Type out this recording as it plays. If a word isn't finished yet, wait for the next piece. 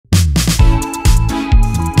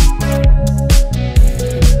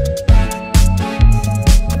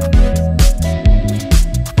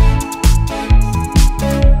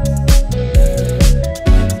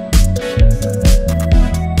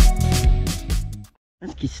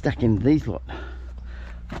Let's get stuck into these lot.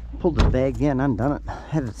 Pulled the bag down, undone it,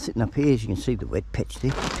 had it sitting up here. As you can see, the wet patch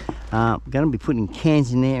there. Going to be putting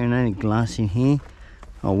cans in there and only glass in here.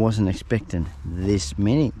 I wasn't expecting this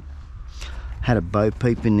many. Had a bo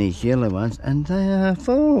peep in these yellow ones and they are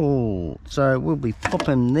full, so we'll be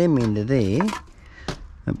popping them into there,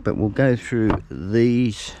 but we'll go through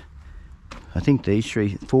these. I think these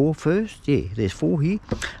 4 first. Yeah, there's 4 here.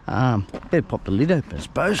 Better pop the lid open, I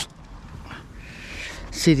suppose.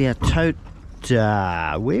 Sit our tote.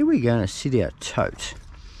 Where are we going to sit our tote?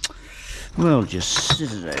 We'll just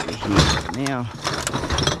sit it over here now.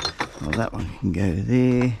 Well, that one can go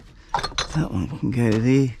there, that one can go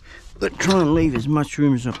there, but try and leave as much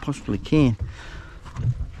room as I possibly can.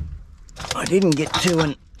 I didn't get to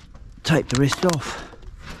and tape the rest off,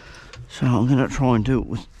 so I'm going to try and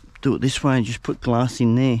do it this way and just put glass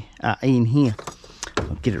in there, in here.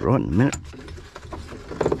 I'll get it right in a minute.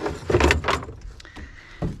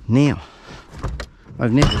 Now,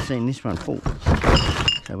 I've never seen this one full,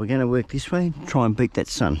 so we're going to work this way, try and beat that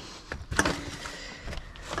sun.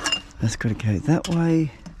 That's got to go that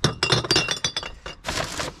way.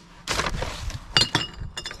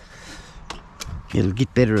 It'll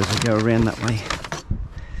get better as I go around that way.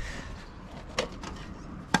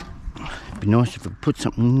 It'd be nice if I put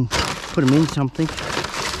them in something.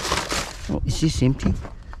 Oh, is this empty?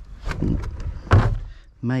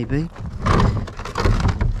 Maybe.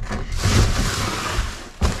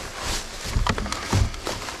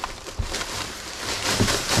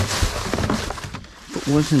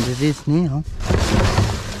 Wasn't it is now.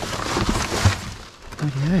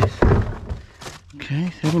 Bloody oath.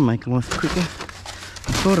 Okay, that'll make life quicker.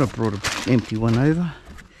 I thought I brought an empty one over.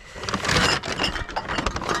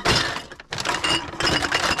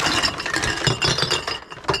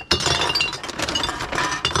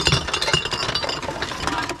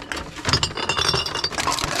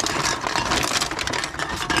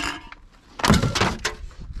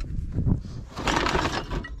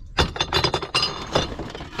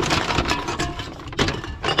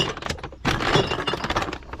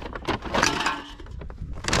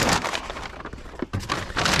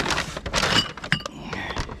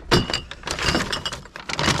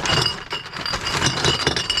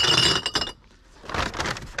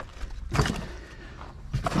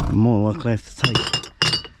 More likely I have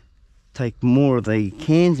to take more of the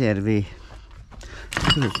cans out of here.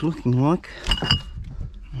 That's what it's looking like.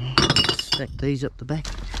 Stack these up the back.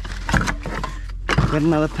 Got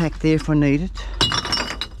another pack there if I need it.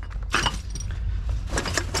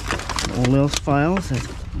 All else fails,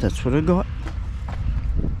 that's what I got.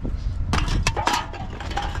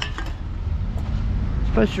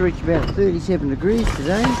 Supposed to reach about 37 degrees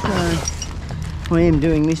today, so I am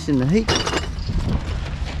doing this in the heat.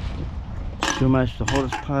 It's almost the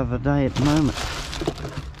hottest part of the day at the moment.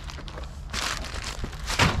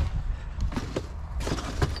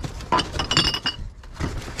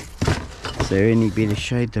 Is there any bit of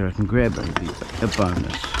shade that I can grab? That'll be a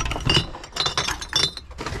bonus.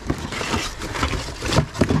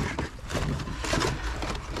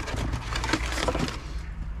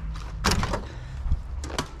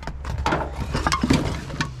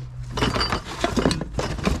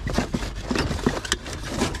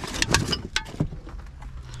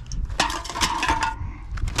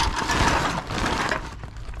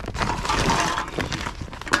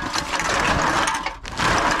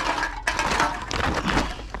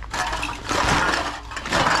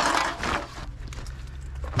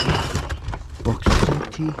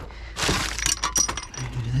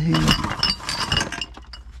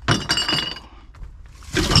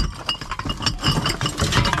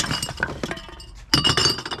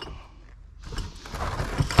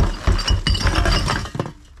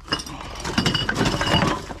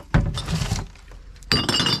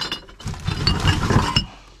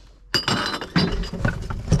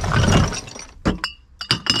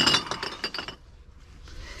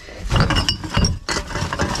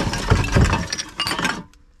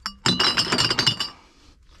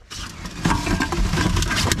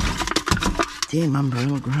 Damn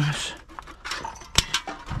umbrella grass.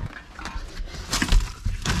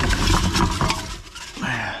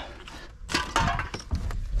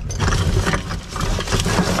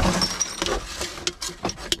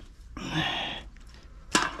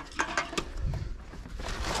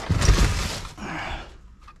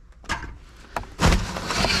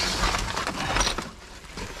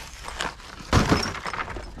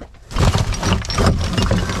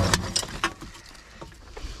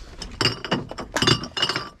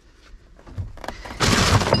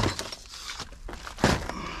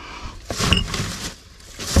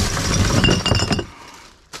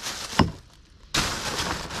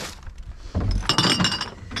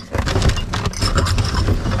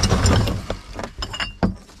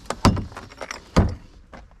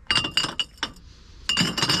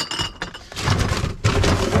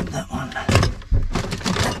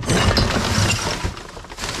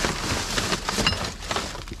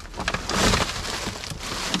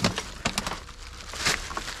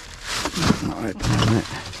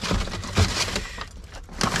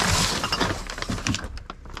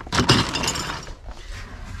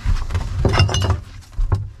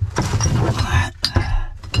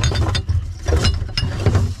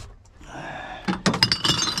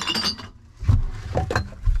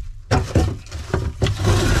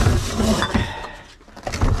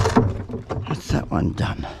 that one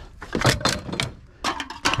done.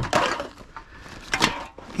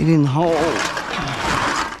 Get in the hole.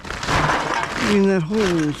 Get in that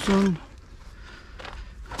hole, son.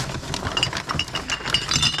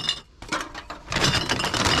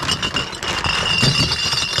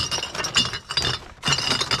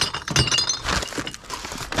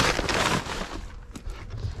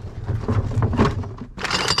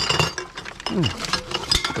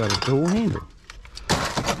 Got a door handle.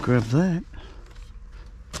 Grab that.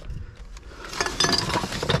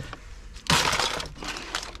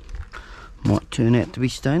 Might turn out to be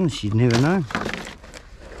stainless, you'd never know.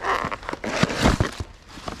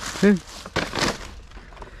 Who?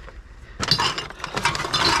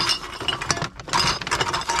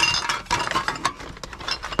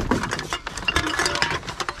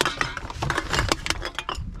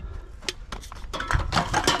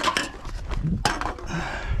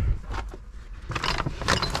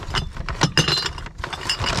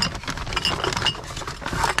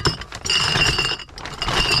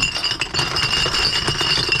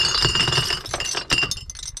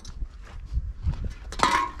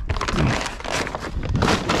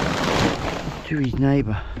 To his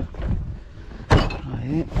neighbour. Oh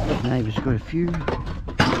yeah, his neighbour's got a few.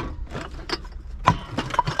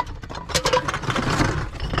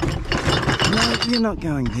 No, you're not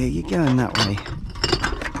going there, you're going that way.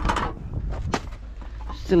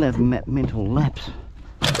 Still having mental lapse.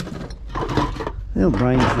 Their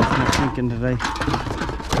brains are not thinking today.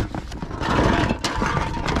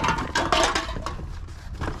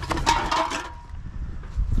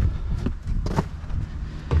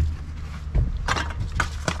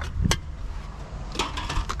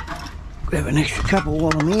 Grab an extra couple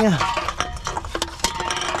while I'm here.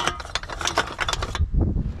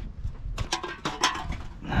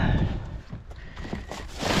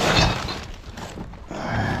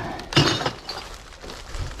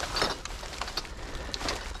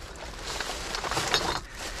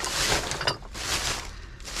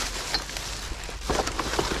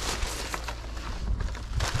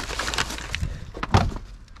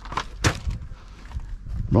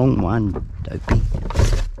 Wrong one, dopey.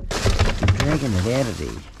 Dragging it out of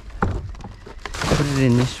there. Put it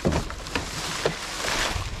in this one.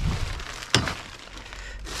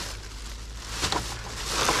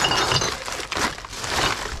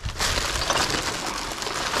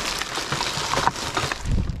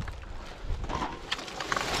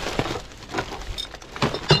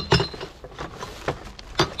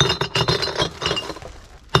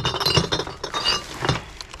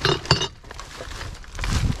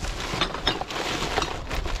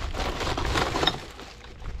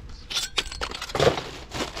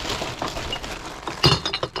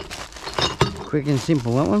 Quick and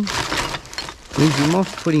simple, that one. Leave him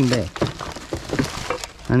off, put him back.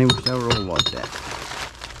 Only wish they were all like that.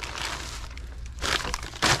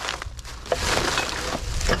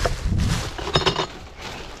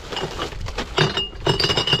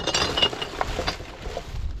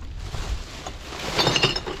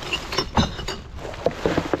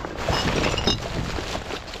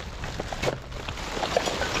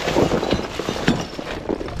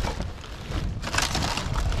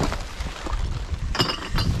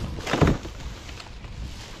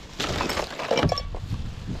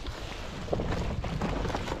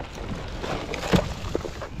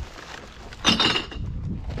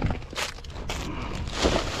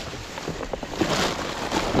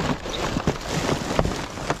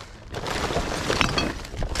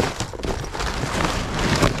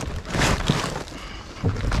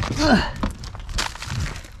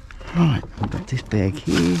 Right, I've got this bag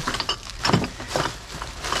here.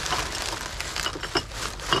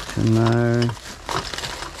 To know.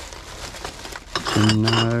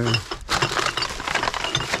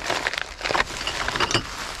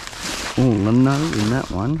 All the no in that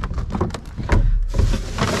one.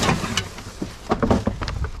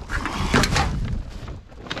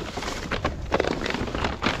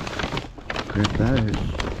 Grab those.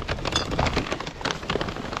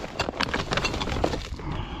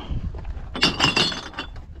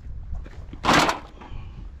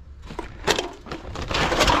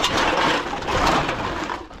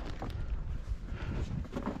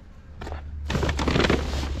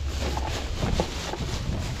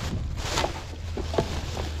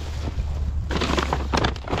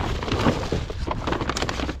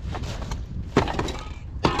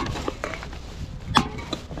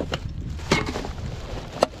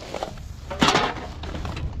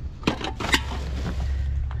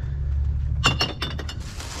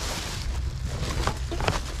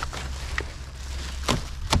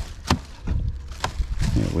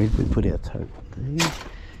 Where did we put our tote? There.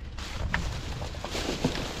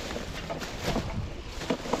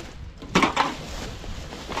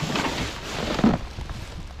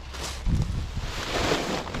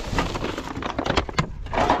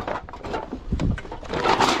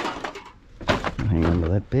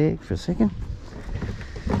 that bag for a second.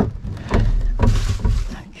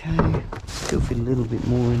 Okay, still fit a little bit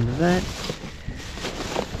more into that.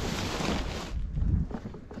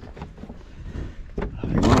 I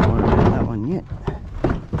won't worry about that one yet.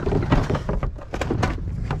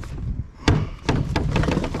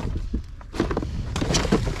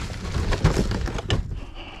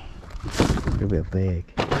 What about bag?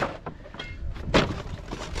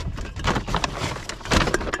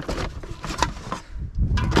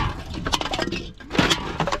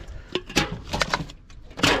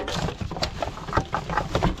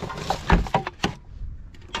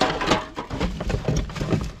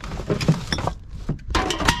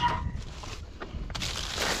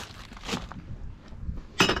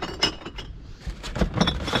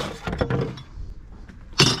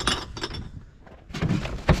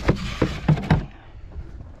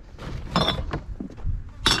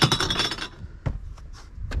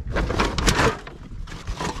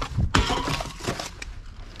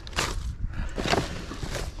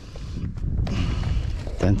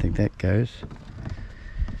 Don't think that goes.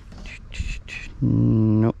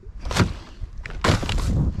 Nope.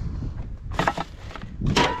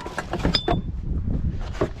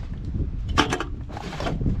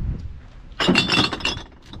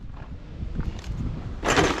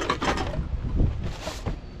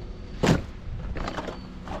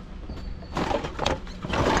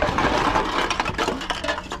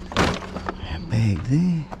 Bag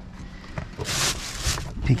there.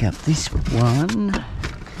 Pick up this one.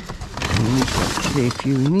 We've got a fair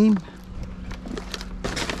few in him.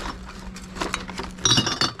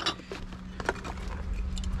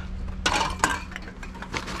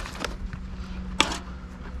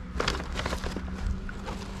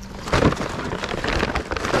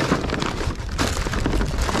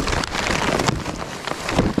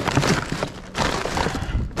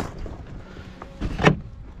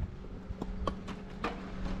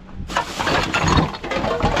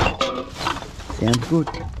 Sounds good.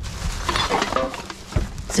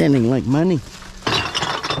 Sounding like money.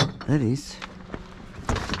 That is.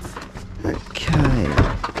 Okay.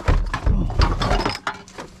 Oh.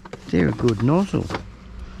 They're a good nozzle.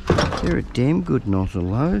 They're a damn good nozzle,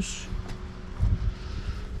 those.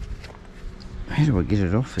 How do I get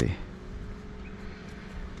it off there?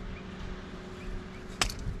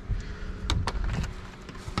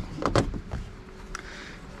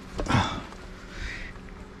 Oh.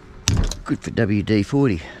 Good for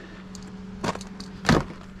WD-40.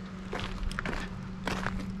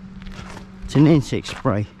 It's an insect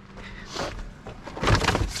spray.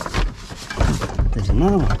 There's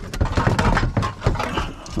another one.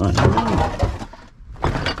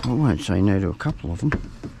 I won't say no to a couple of them.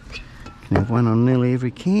 Can have one on nearly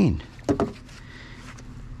every can.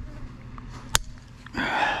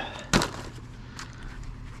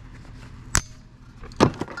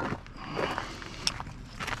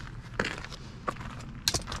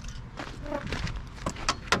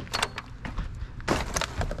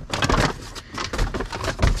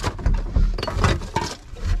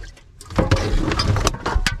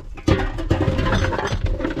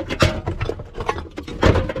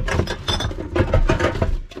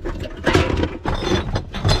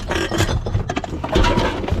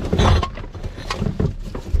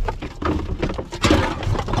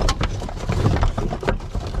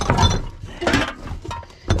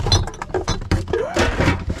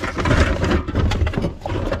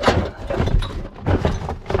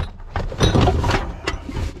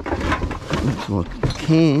 More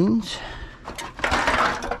cans.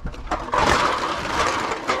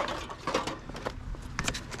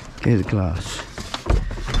 Go to the glass.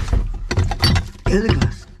 Go to the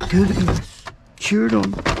glass. Go to the glass. Cheer it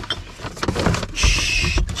on.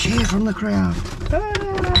 Shh. Cheer from the crowd.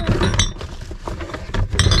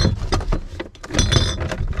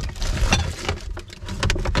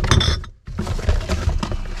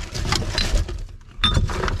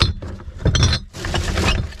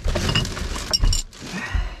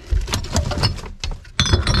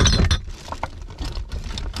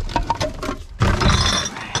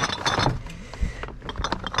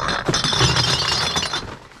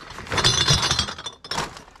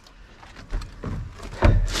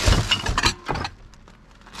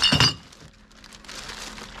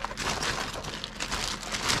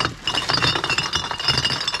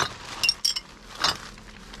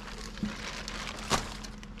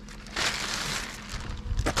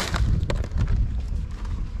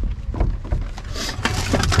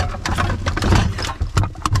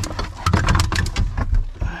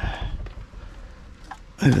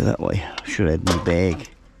 Over that way. I should have my bag.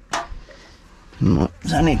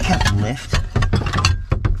 There's only a couple left.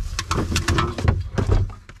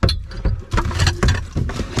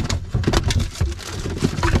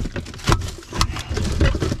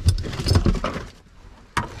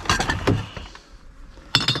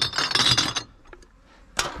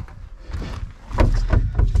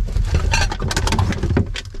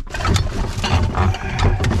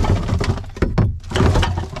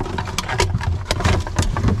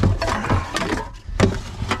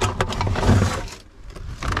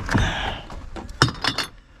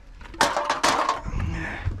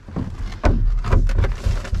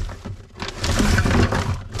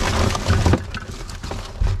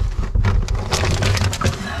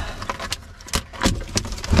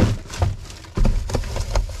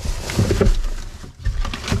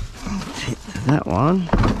 that one.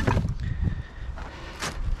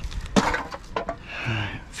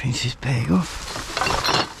 Alright, finish this bag off.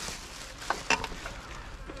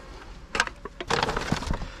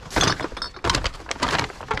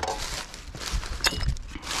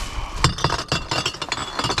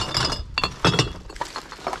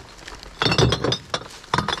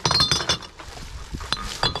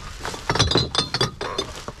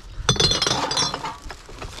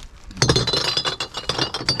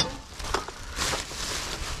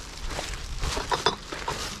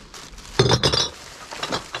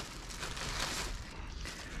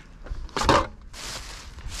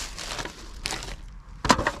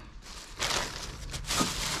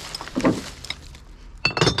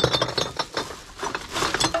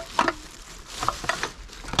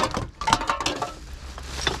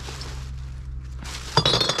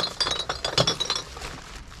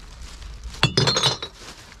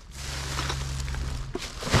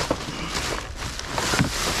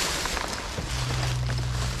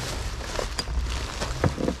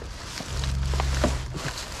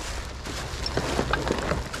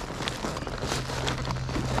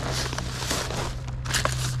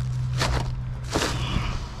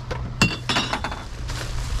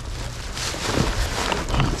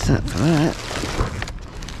 That for that.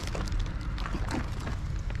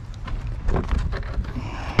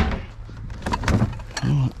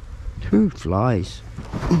 Oh, 2 flies.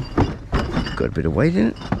 Got a bit of weight in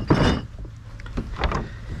it.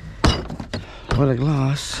 A lot of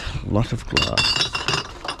glass. A lot of glass.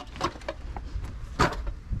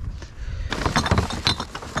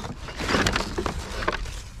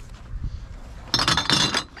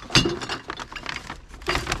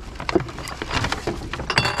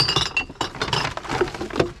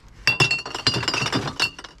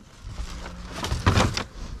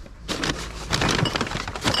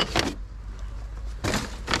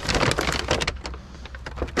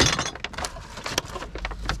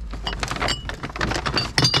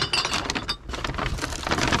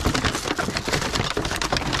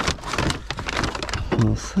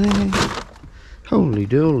 Thing. Holy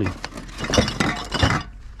dooly.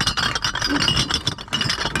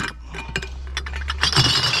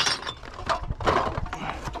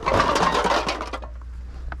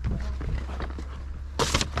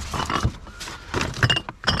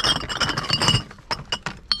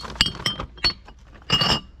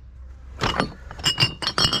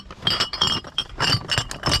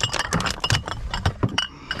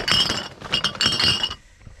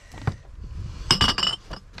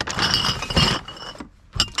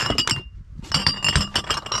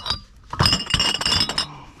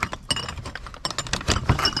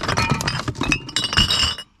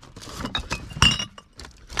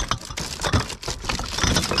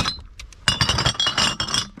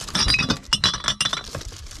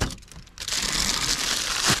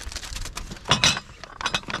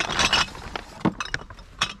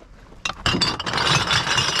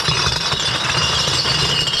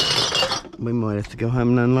 We might have to go home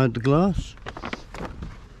and unload the glass.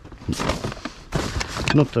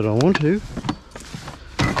 Not that I want to.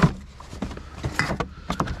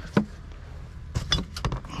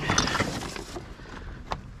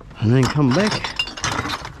 And then come back.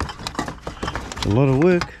 It's a lot of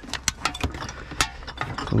work.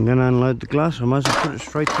 I'm going to unload the glass. I might as well put it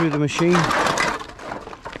straight through the machine.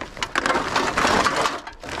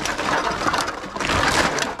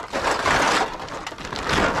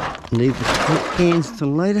 Leave the cans till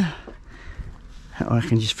later. I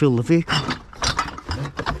can just fill the vehicle.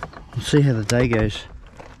 We'll see how the day goes.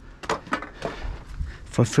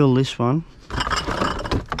 If I fill this one,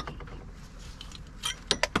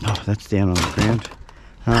 oh, that's down on the ground.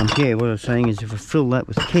 Yeah, what I was saying is if I fill that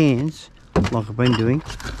with cans, like I've been doing,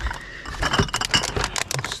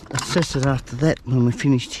 I'll assess it after that when we're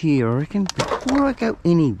finished here, I reckon, before I go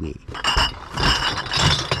anywhere.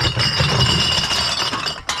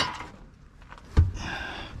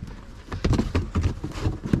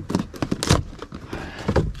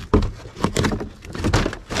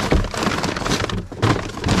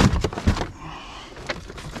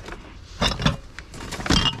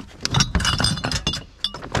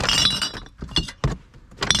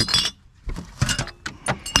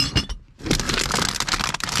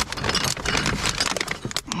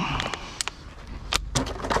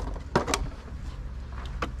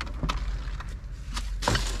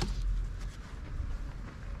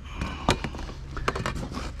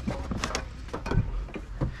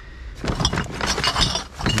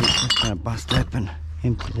 Bust open,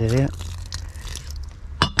 empty that out.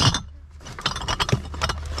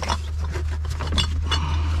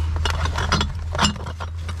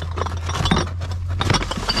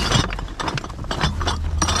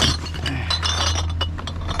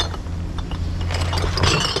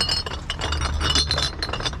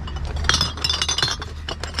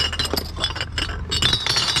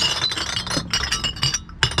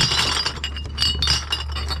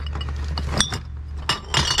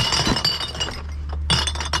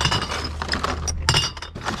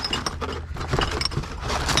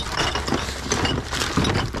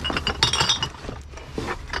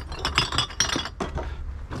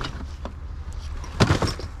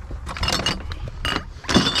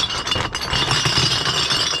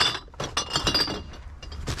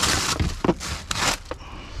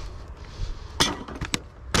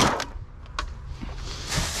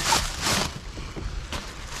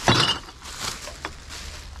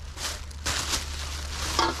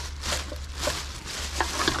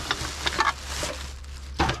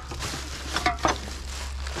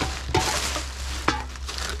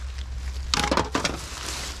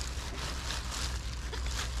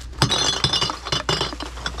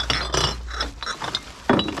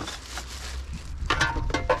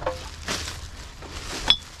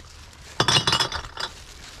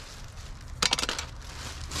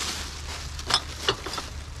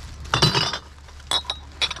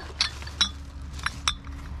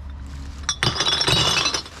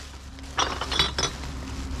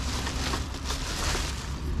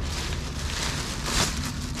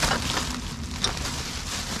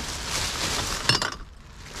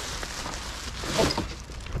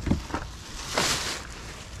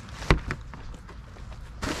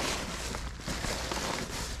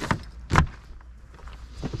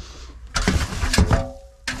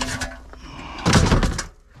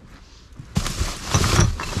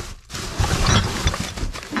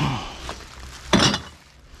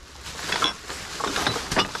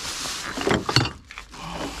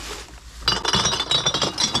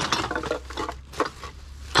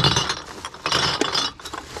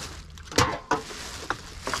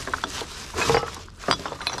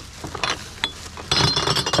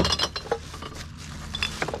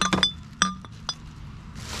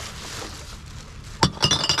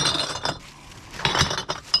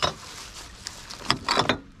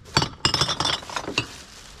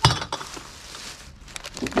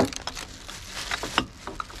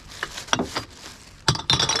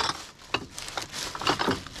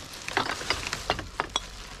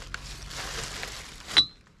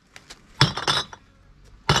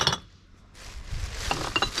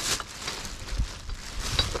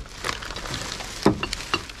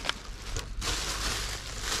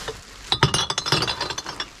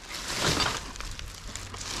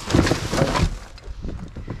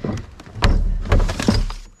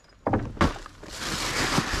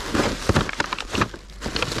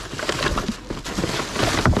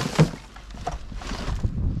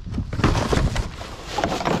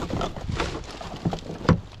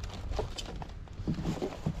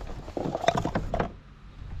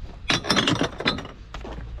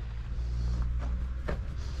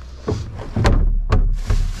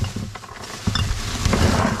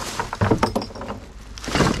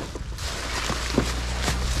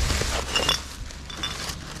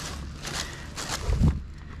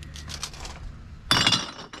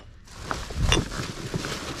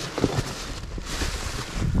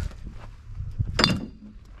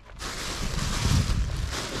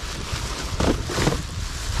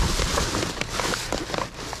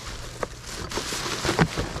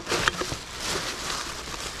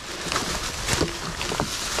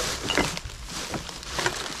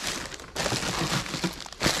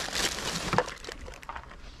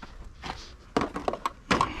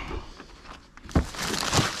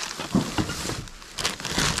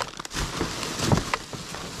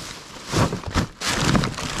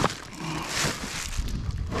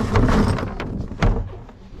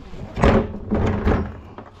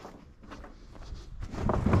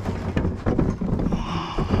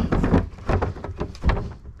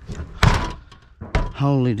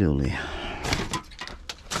 Holy dooly.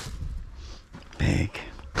 Bag.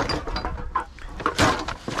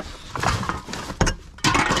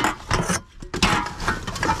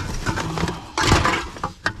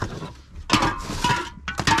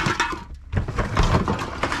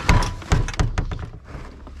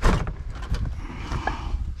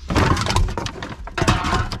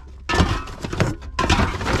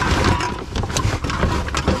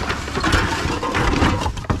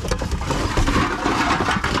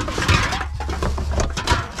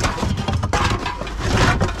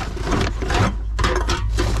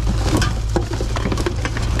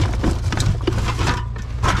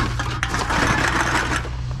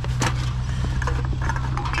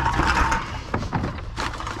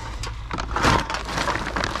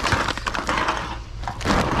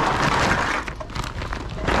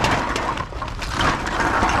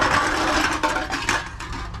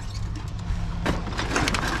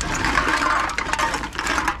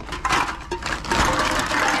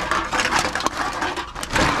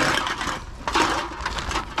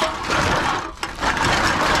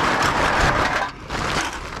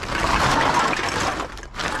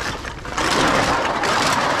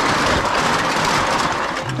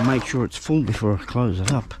 Make sure it's full before I close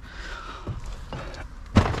it up.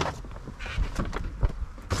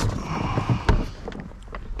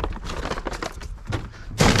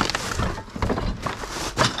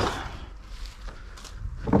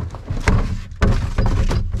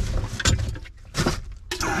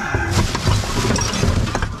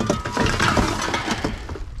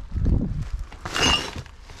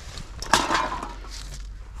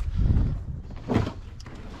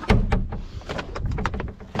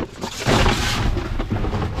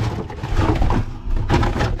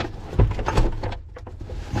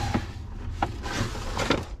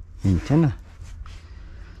 Antenna,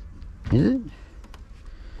 is it?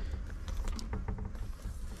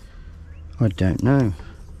 I don't know.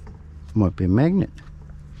 Might be a magnet.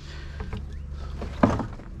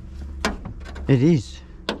 It is.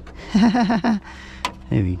 There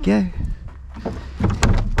we go.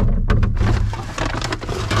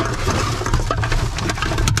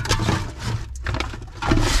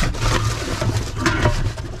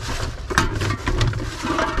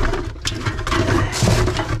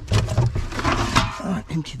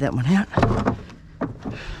 Empty that one out.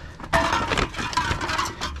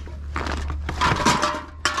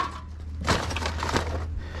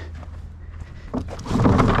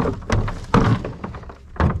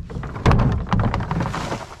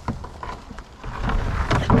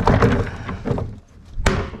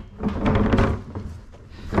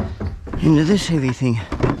 Into this heavy thing.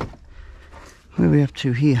 Where are we up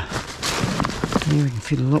to here? Yeah, we can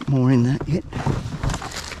fit a lot more in that yet.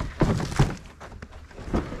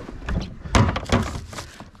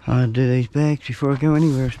 I'll do these bags before I go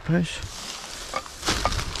anywhere, I suppose.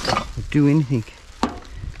 Or do anything.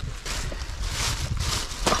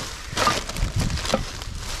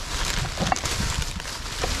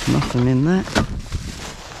 Nothing in that.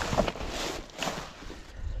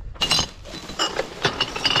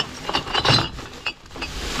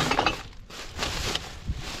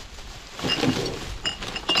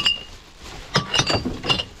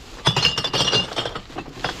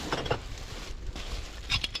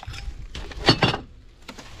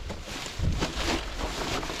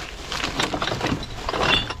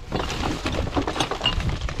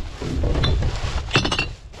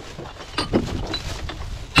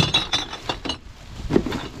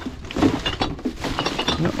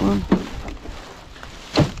 That one.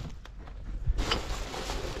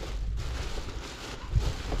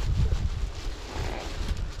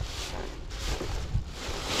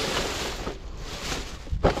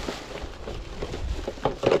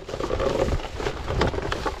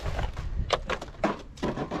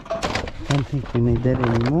 Don't think we need that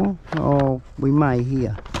anymore. Oh, we may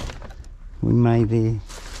here. We may there.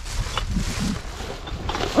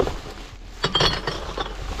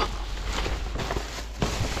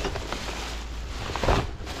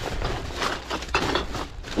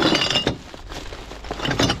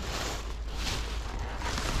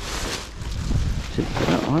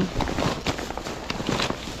 That one.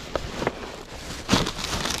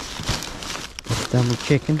 Just double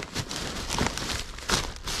checking.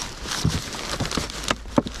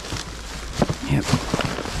 Yep.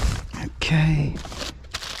 Okay.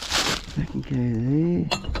 I can go there.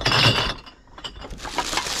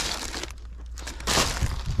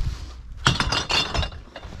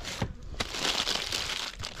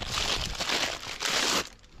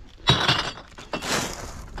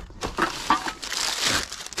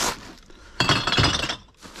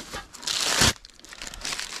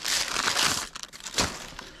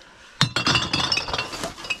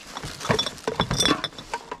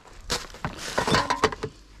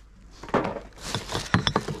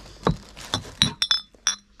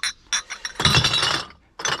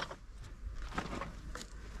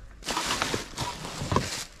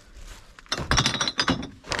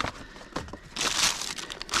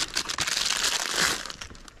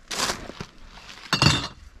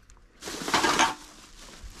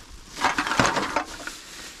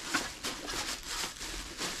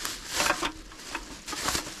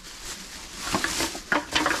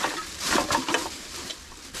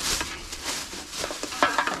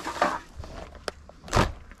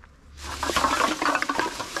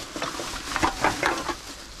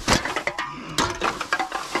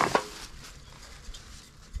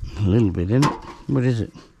 A little bit in it. What is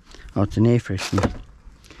it? Oh, it's an air freshener.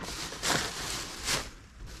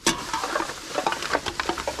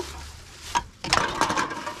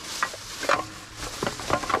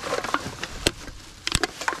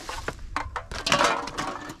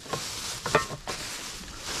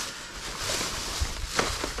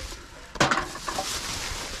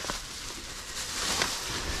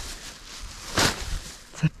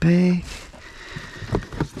 That bag.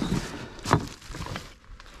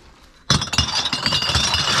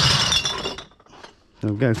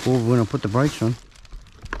 It'll go forward when I put the brakes on.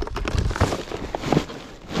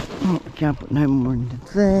 Oh, can't put no more into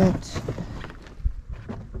that.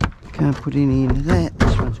 Can't put any into that.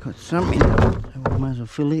 This one's got some in it, so we might as well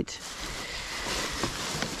fill it.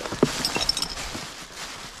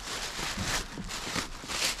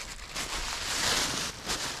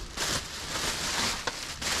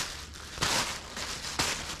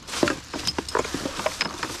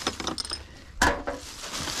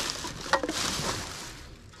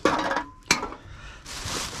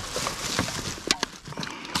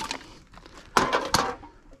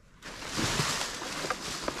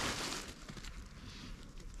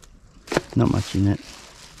 Not much in it.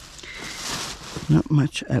 Not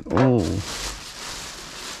much at all.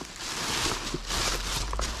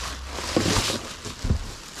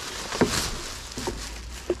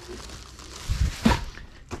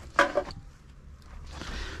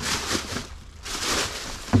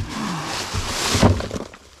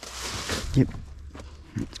 Yep,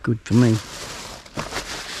 that's good for me.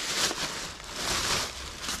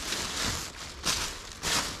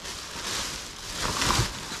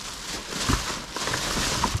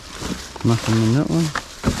 Nothing in that one.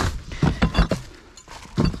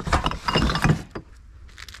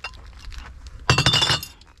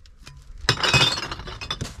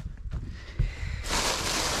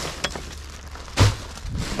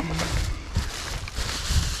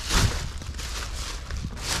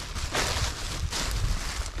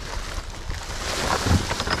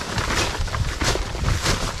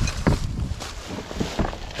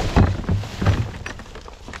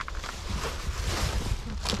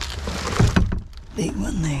 Big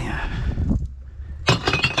one there.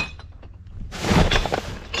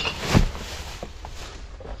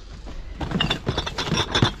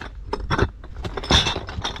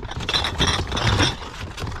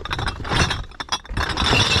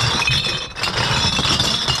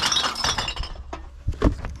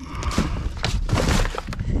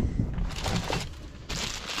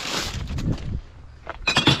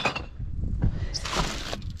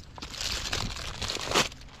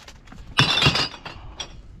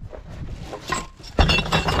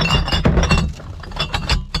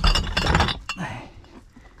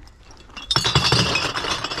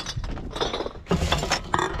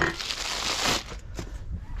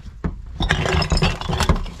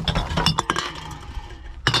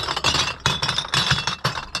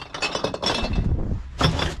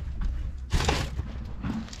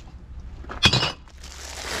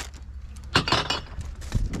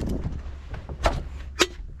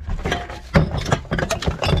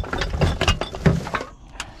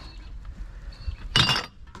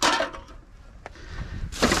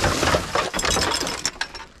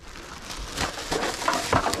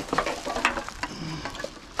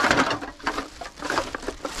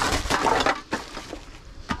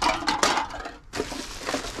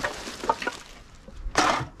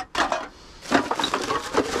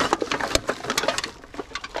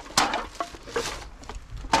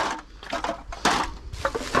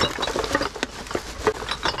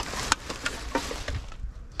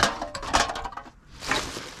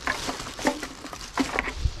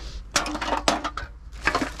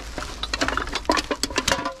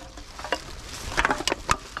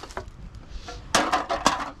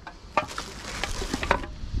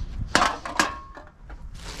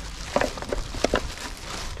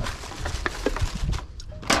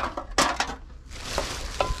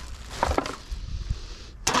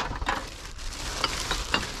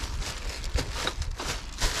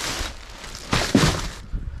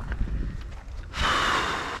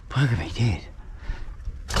 Bugger me dead.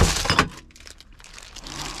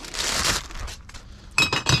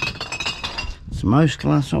 It's the most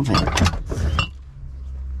glass I've had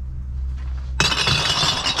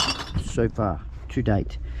so far to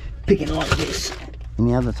date. Picking like this. And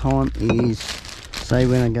the other time is, say,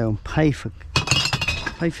 when I go and pay for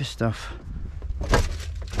stuff.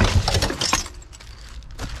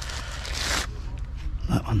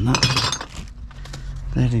 That one,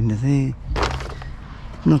 that into there.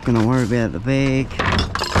 Not going to worry about the bag.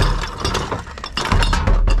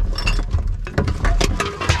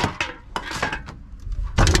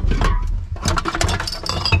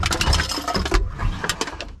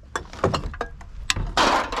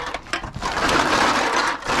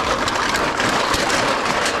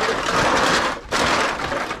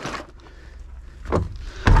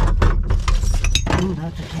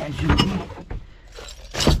 That's a casualty.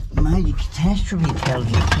 Major catastrophe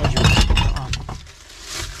casualty.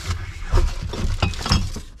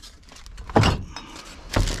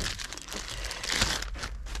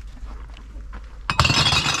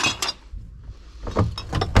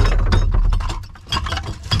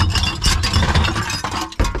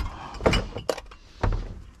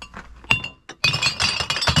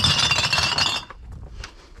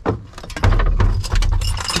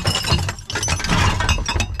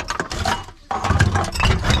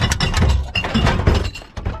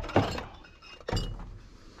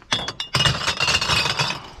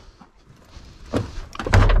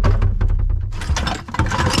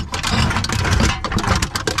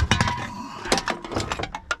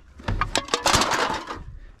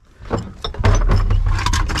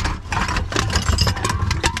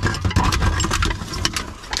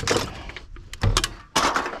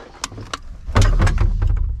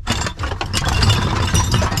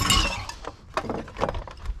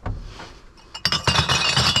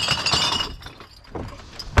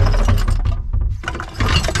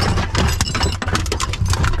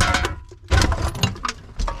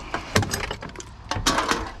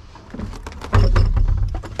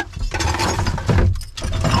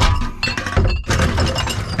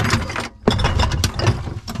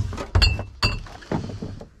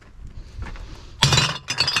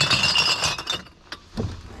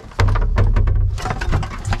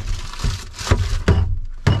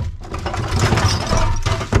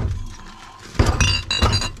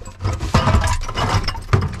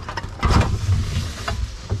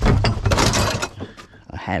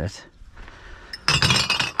 Had it.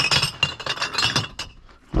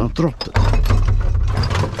 I dropped it.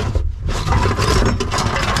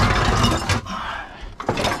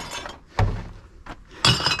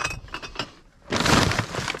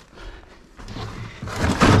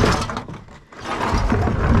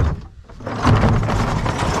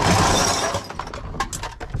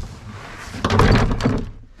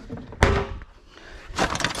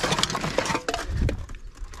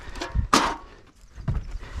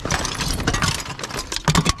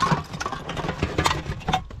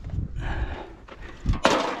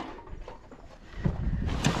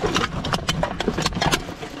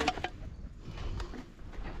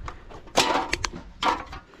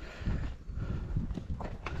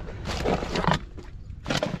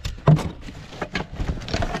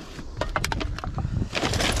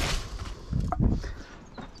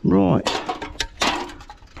 Right,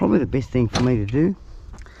 probably the best thing for me to do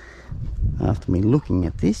after me looking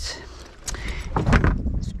at this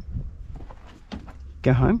is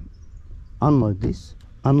go home, unload this,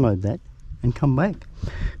 unload that and come back,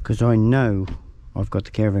 because I know I've got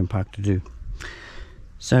the caravan park to do.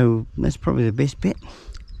 So that's probably the best bet.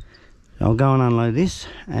 I'll go and unload this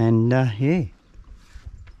and yeah,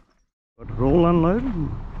 got it all unloaded.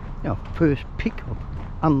 Our first pick of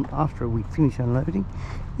after we finish unloading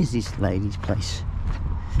is this lady's place.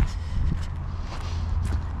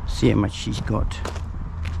 See how much she's got.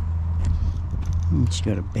 She's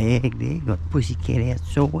got a bag there, got pussycat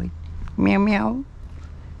outside. Meow meow.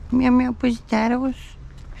 Meow meow pussytatos.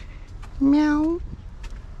 Meow.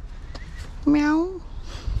 Meow.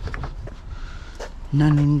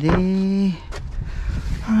 None in there.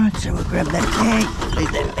 Alright, so we'll grab that bag,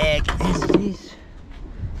 leave that bag as it is.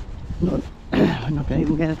 I'm not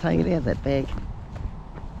even going to take it out of that bag.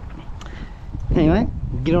 Anyway,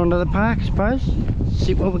 get onto the park, I suppose.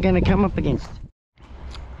 See what we're going to come up against.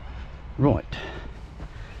 Right,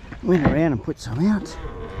 went around and put some out.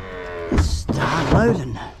 Let's start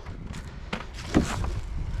loading.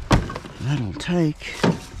 That'll take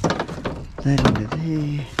that into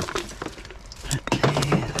there, that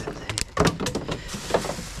there, that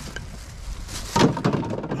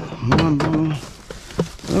there. One more.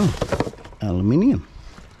 Oh, aluminium.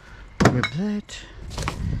 Grab that.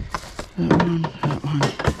 That one.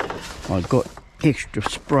 I got extra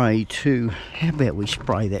spray too. How about we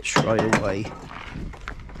spray that straight away?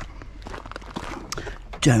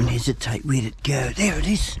 Don't hesitate, where'd it go? There it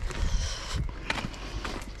is.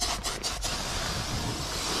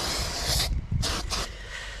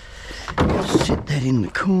 Set that in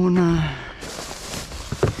the corner.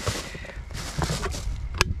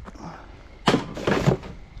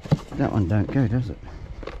 That one don't go, does it?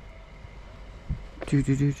 Do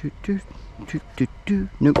do do do do do do do.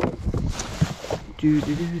 Nope. Do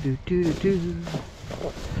do do do do do.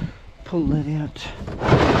 Pull that out.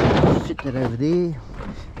 Sit that over there.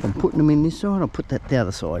 If I'm putting them in this side, I'll put that the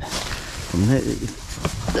other side. From there,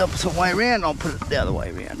 if the opposite way around, I'll put it the other way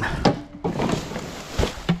around.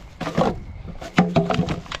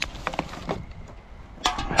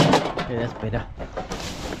 Yeah, that's better.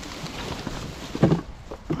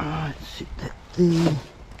 Alright, sit that there.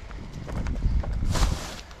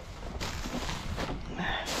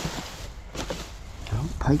 Oh,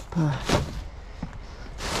 paper.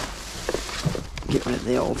 Get rid of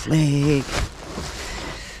the old flag.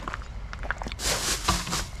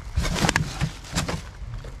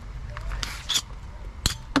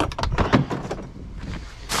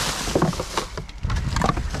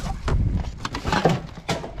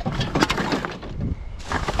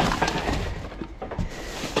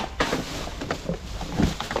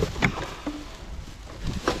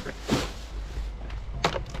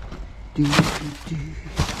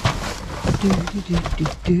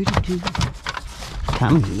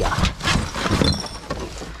 Come here.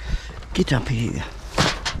 Get up here.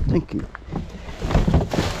 Thank you.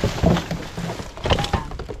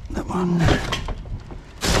 That one.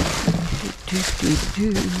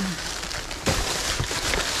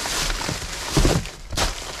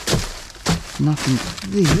 Nothing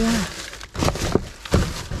there.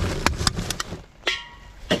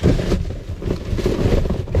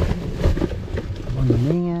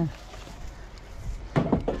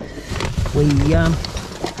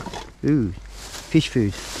 Ooh, fish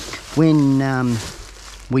food. When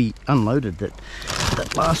we unloaded that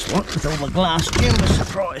last lot with all the glass, Jim was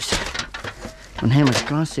surprised on how much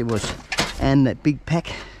glass there was, and that big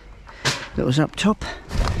pack that was up top,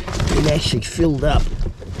 it actually filled up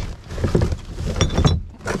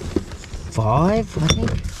 5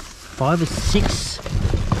 or 6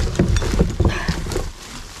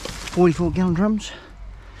 44-gallon drums.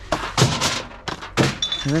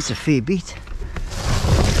 So that's a fair bit.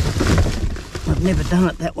 I've never done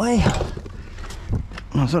it that way.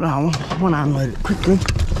 And I thought, oh, I want to unload it quickly.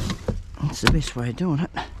 That's the best way of doing it.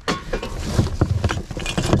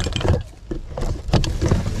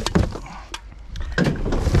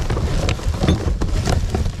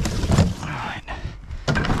 Alright.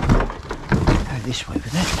 Go this way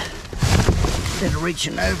with that. Instead of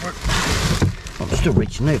reaching over it. I'm still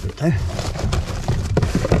reaching over it though.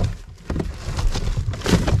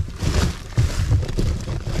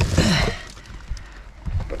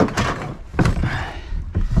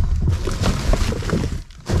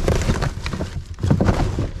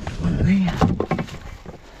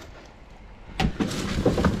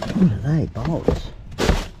 What are they? Bolts?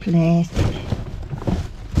 Plastic.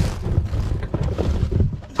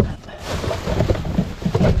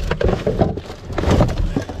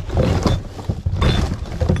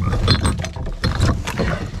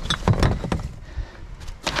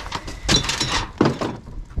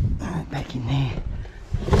 Back in there.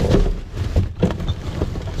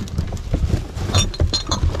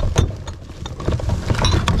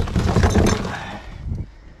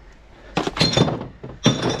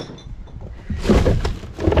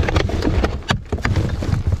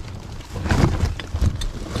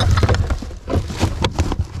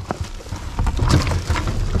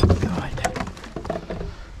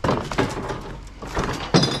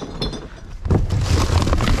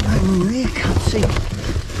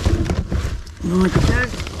 I don't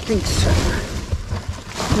think so.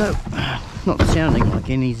 No, not sounding like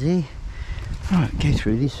any there. Right, go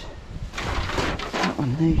through this. That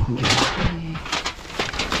one there, you can go there.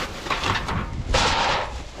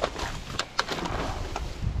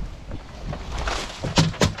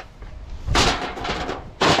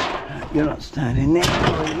 You're not standing there,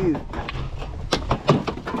 are you?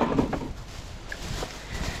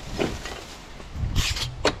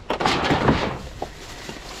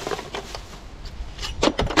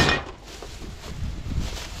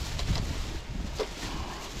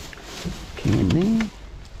 Can there.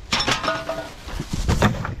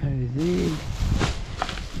 Go there.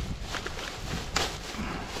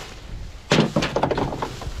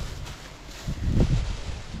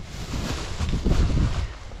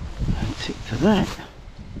 Tick for that.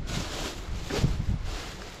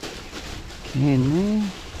 Can there.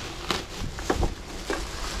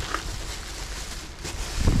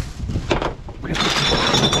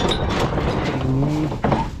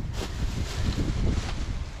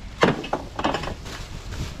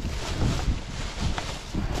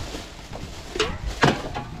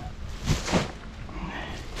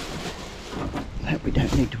 That we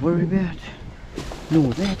don't need to worry about,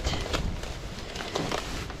 nor that.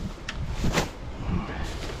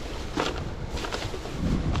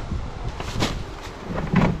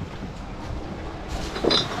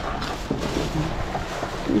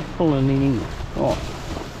 Who's pulling in? Oh,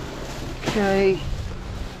 okay.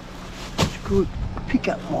 It's good. Pick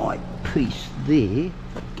up my piece there.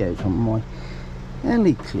 That goes on my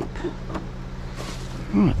alley clip.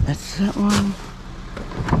 Right, that's that one.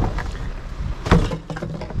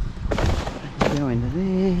 go into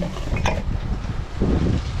there.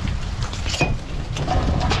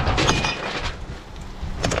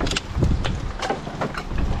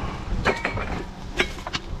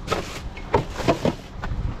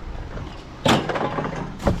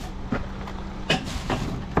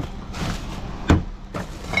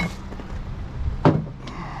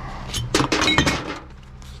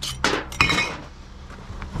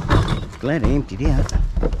 Glad I emptied out.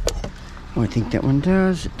 I think that one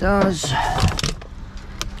does. It does.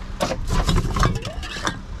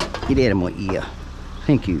 Get out of my ear.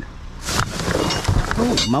 Thank you.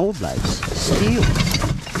 Oh, mould blades. Steel.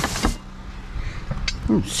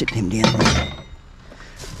 Sit them down there.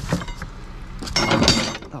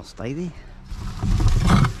 I'll stay there.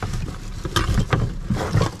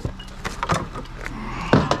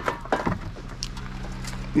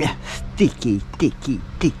 Yeah, sticky, sticky,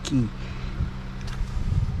 sticky.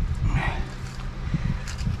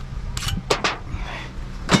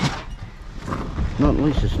 Not at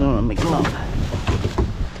least it's not on my glove.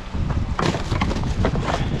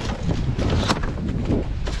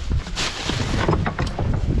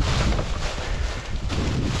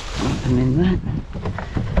 Nothing in that.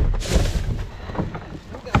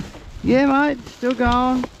 Yeah, mate, still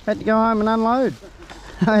going. Had to go home and unload.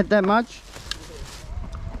 I had that much.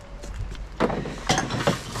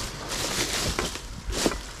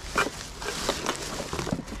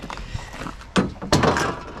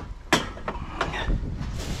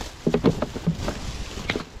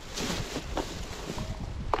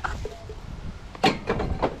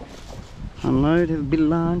 Unload, have a bit of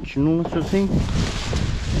lunch and all that sort of thing.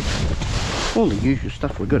 All the usual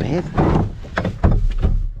stuff we've got to have.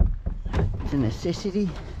 It's a necessity.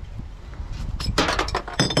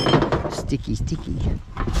 Sticky, sticky.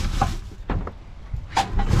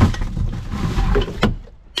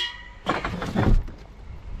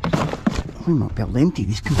 We might be able to empty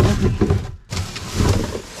this completely.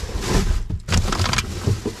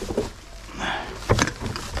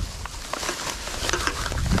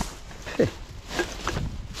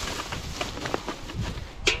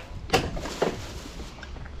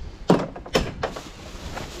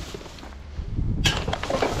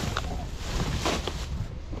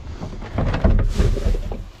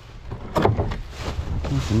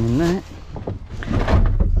 Nothing in that.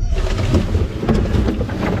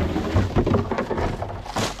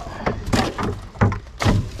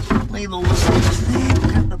 Leave all the stuff there,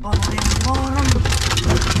 grab the bottle down the bottom.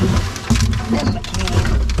 And the can.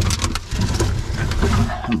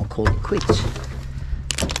 And we'll call it quits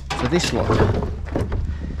for this lot.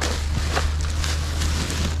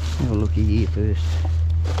 Have a look here first.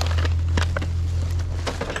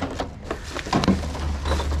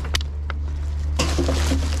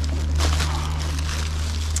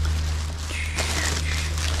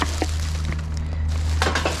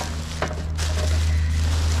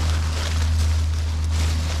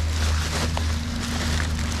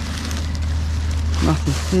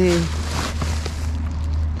 Nothing there.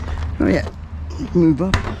 Oh yeah, move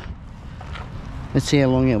up. Let's see how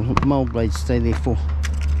long our mould blades stay there for.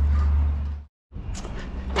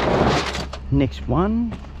 Next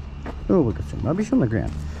one. Oh, we've got some rubbish on the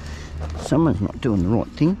ground. Someone's not doing the right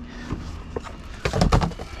thing.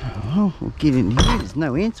 Oh, we'll get in here. There's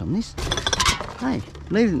no ants on this. Hey,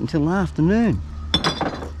 leave it until the afternoon.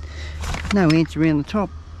 No ants around the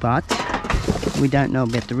top, but we don't know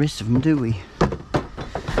about the rest of them, do we?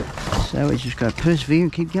 So we just got to persevere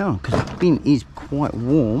and keep going, because the bin is quite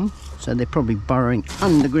warm, so they're probably burrowing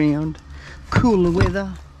underground. Cooler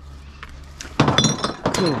weather,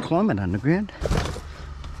 cooler climate underground.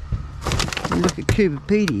 And look at Cooper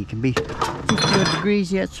Petey, it can be 50 odd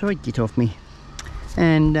degrees outside, get off me.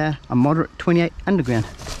 And a moderate 28 underground.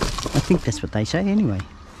 I think that's what they say anyway.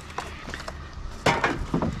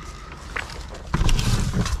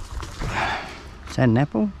 Is that an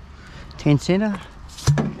apple? 10 center.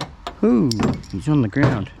 Ooh, he's on the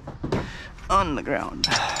ground. On the ground.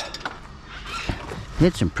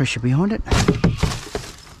 Had some pressure behind it.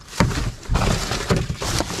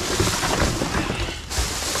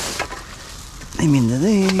 Them into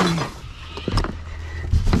there.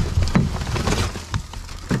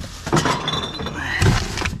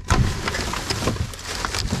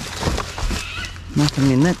 Nothing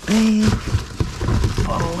in that bag.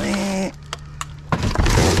 Bottle there.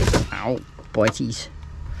 Ow, biteies.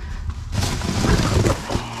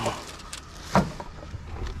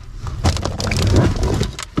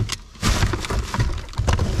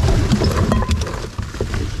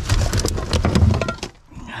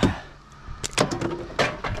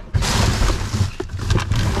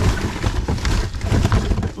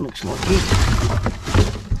 Looks like it.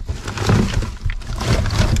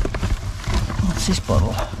 What's this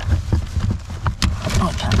bottle? Oh,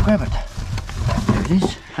 I can't grab it. There it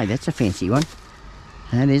is. Hey, that's a fancy one.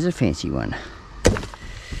 That is a fancy one.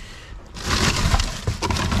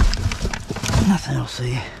 Nothing else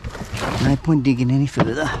there. No point digging any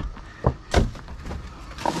further.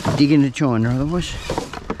 Digging to China otherwise.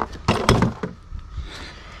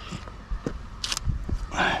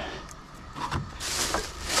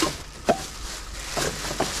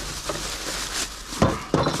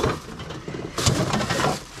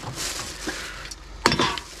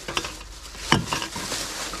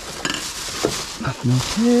 Nothing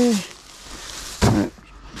else there. No.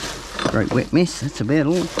 Great wet mess, that's about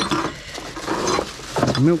all.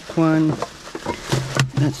 Milk one.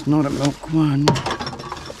 That's not a milk one.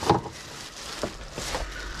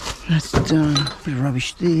 That's done. Bit of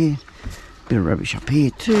rubbish there. Bit of rubbish up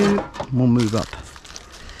here too. We'll move up.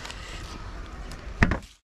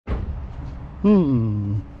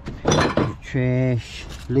 Trash.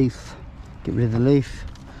 Leaf. Get rid of the leaf.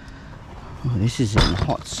 Oh, this is in the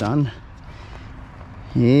hot sun.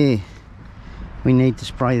 Yeah. We need to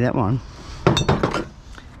spray that one.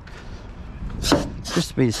 Just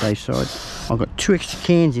to be the safe side. I've got 2 extra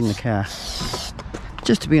cans in the car.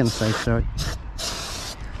 Just to be on the safe side.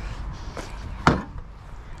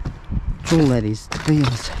 That's all that is, to be on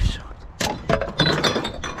the safe side.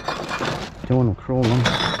 Don't want to crawl on.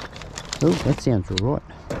 Oh, that sounds alright.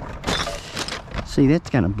 See, that's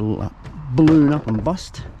going to balloon up and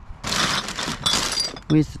bust.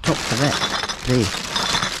 Where's the top for that? There.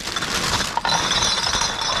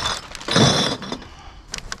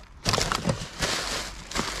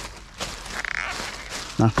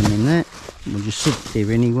 Nothing in that. We'll just sit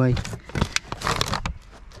there anyway.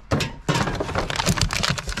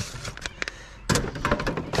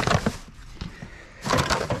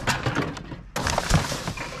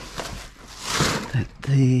 That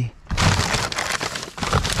there.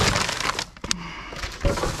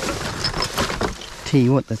 Tell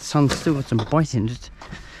you what, that sun's still got some bite in it.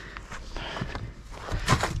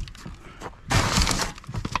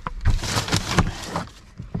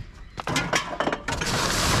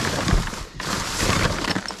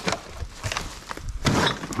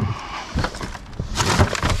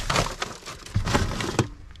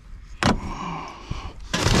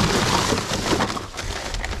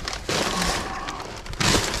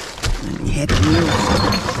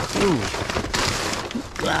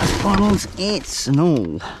 Glass bottles, ants and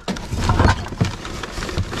all.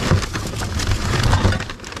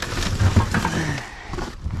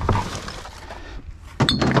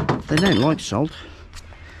 They don't like salt,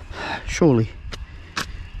 surely.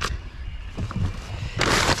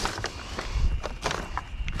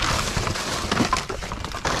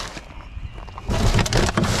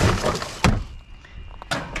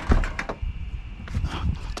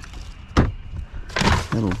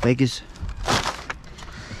 Little beggars.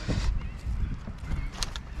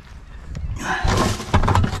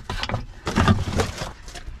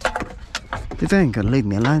 They've only got to leave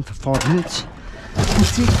me alone for 5 minutes.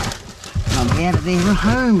 That's it. I'll be out of there and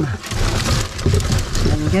home.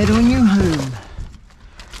 And go to a new home.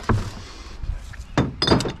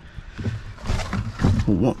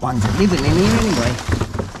 Well, what ones are living in here anyway?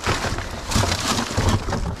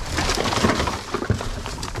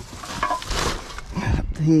 Up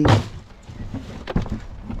there.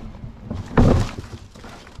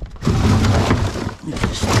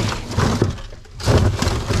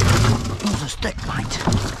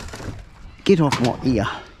 Get off my ear.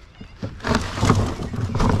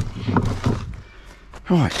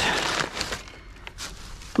 Right.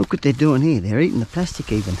 Look what they're doing here. They're eating the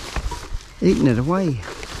plastic even. Eating it away.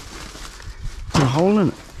 Put a hole in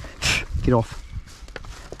it. Get off.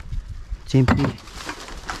 It's empty.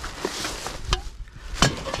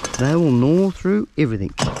 They will gnaw through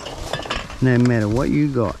everything. No matter what you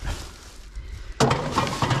got.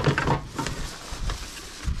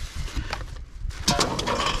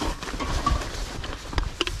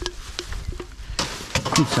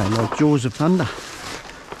 You'd say like Jaws of Thunder.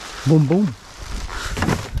 Boom, boom.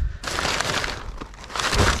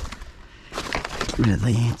 Get rid of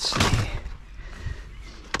the ants there.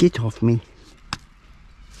 Get off me.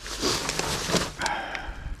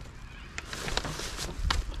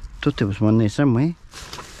 Thought there was one there somewhere.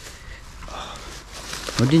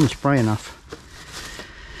 I didn't spray enough.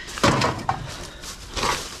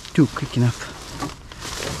 Too quick enough.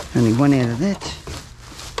 Only one out of that.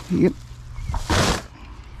 Yep.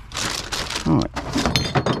 Alright,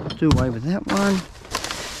 do away with that one.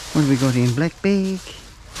 What have we got in? Black bag.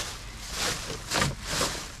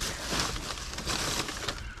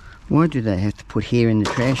 Why do they have to put hair in the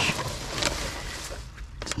trash?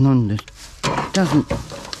 It's doesn't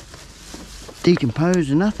decompose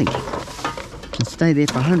or nothing. It can stay there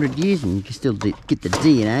for 100 years and you can still get the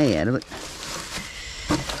DNA out of it.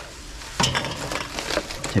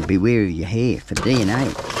 So beware of your hair for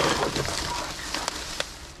DNA.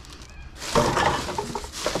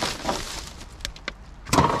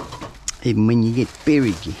 Even when you get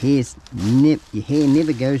buried, your hair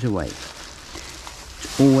never goes away.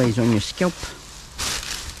 It's always on your scalp.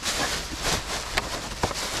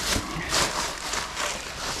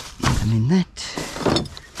 And then that,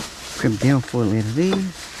 grab the alfoil out of there.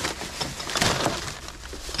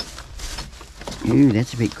 Ooh,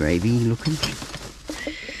 that's a bit gravy looking.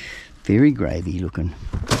 Very gravy looking.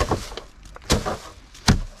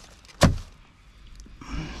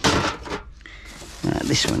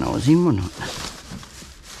 This one I was in, wasn't it?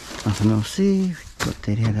 Nothing else there. Got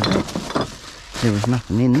that out of that. There was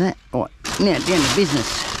nothing in that. Alright, now down to business.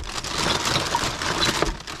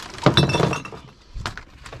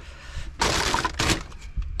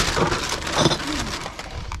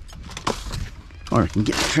 Or I can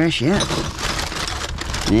get the trash out.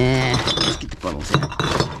 Nah, let's get the bottles out.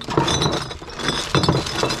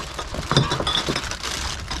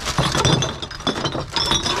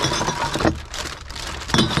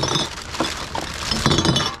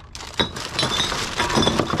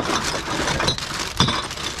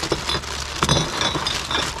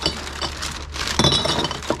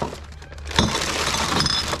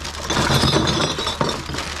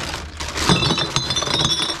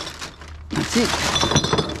 That's it.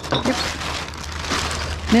 Yep.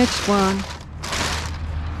 Next one.